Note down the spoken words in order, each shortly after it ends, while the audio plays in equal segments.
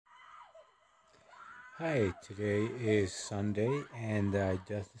Hi, today is Sunday, and I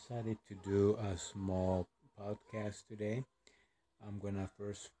just decided to do a small podcast today. I'm gonna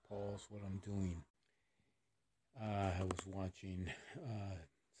first pause what I'm doing. I was watching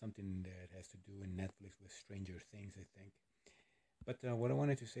something that has to do with Netflix with Stranger Things, I think. But what I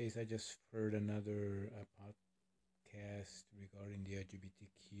wanted to say is I just heard another podcast regarding the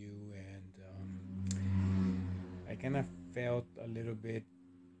LGBTQ, and I kind of felt a little bit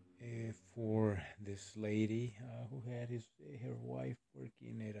for this lady who had her wife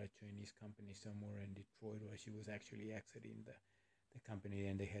working at a Chinese company somewhere in Detroit, where she was actually exiting the company,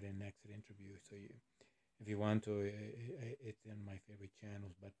 and they had an exit interview. So if you want to, it's in my favorite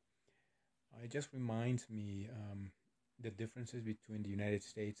channels. But it just reminds me the differences between the United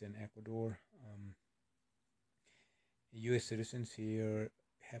States and Ecuador. U.S. citizens here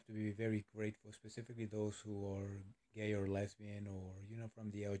have to be very grateful, specifically those who are gay or lesbian or from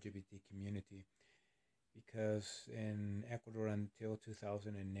the LGBT community, because in Ecuador until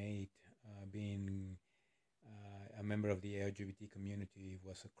 2008, being a member of the LGBT community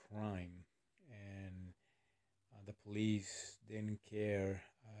was a crime, and the police didn't care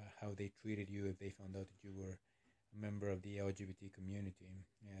how they treated you if they found out that you were a member of the LGBT community.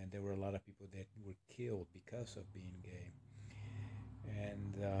 And there were a lot of people that were killed because of being gay.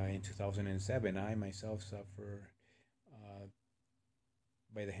 And in 2007, I myself suffered uh,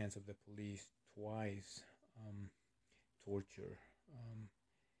 by the hands of the police twice, um, torture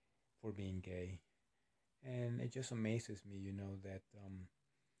for being gay. And it just amazes me, that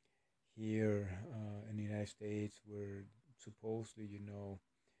here in the United States, we're supposedly,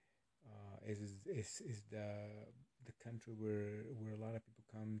 is the country where a lot of people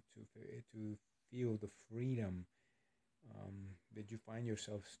come to feel the freedom. That you find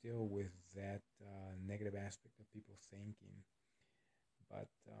yourself still with that negative aspect of people thinking. But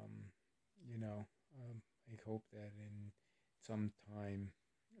I hope that in some time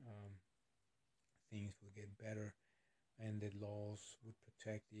um, things will get better, and that laws would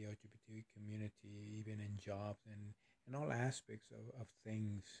protect the LGBT community even in jobs and in all aspects of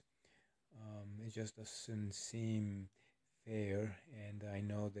things. It just doesn't seem fair, and I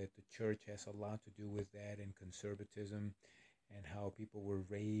know that the church has a lot to do with that, and conservatism, and how people were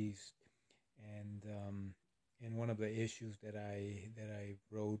raised, and one of the issues that I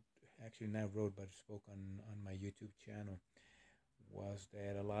wrote, actually not wrote, but spoke on my YouTube channel, was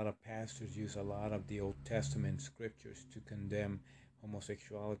that a lot of pastors use a lot of the Old Testament scriptures to condemn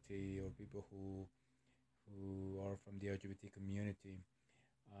homosexuality or people who are from the LGBT community.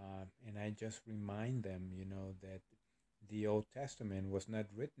 And I just remind them, that the Old Testament was not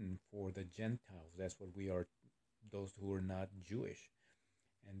written for the Gentiles. That's what we are, those who are not Jewish.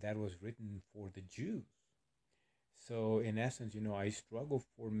 And that was written for the Jews. So in essence, I struggled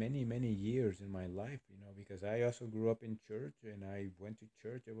for many, many years in my life, because I also grew up in church and I went to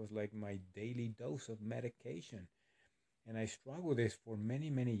church. It was like my daily dose of medication. And I struggled this for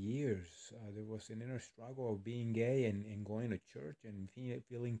many, many years. There was an inner struggle of being gay and going to church and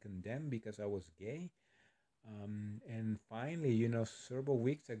feeling condemned because I was gay. And finally, several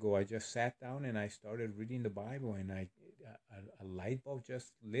weeks ago, I just sat down and I started reading the Bible, and a light bulb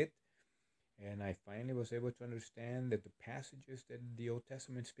just lit, and I finally was able to understand that the passages that the Old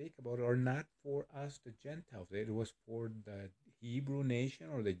Testament speak about are not for us, the Gentiles. It was for the Hebrew nation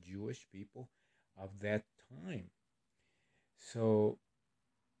or the Jewish people of that time. So,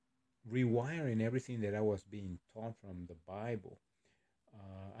 rewiring everything that I was being taught from the Bible,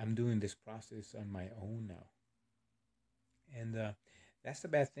 I'm doing this process on my own now. And that's the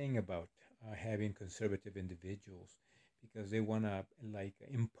bad thing about having conservative individuals, because they want to like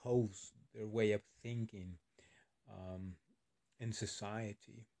impose their way of thinking um, in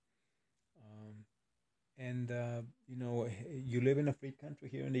society. Um, and you live in a free country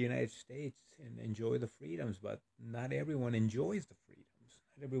here in the United States and enjoy the freedoms, but not everyone enjoys the freedoms.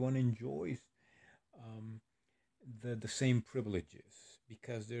 Not everyone enjoys um, the same privileges,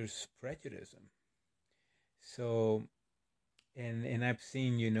 because there's prejudice. So, and I've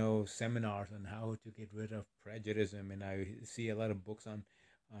seen seminars on how to get rid of prejudice, and I see a lot of books on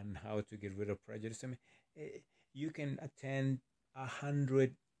how to get rid of prejudice. I mean, you can attend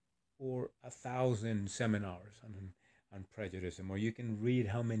 100 or 1,000 seminars on prejudice, or you can read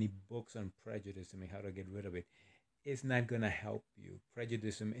how many books on prejudice, how to get rid of it. It's not going to help you.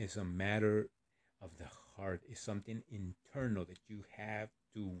 Prejudice is a matter of the heart. It's something internal that you have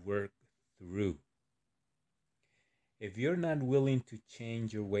to work through. If you're not willing to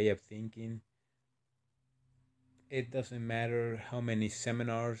change your way of thinking, it doesn't matter how many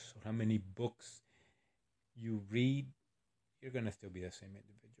seminars or how many books you read, you're going to still be the same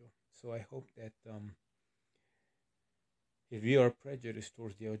individual. So I hope that if you are prejudiced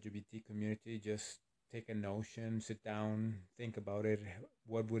towards the LGBT community, just take a notion, sit down, think about it.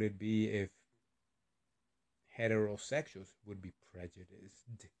 What would it be if heterosexuals would be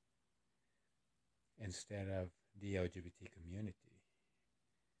prejudiced instead of the LGBT community?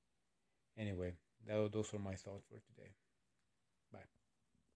 Anyway, those are my thoughts for today.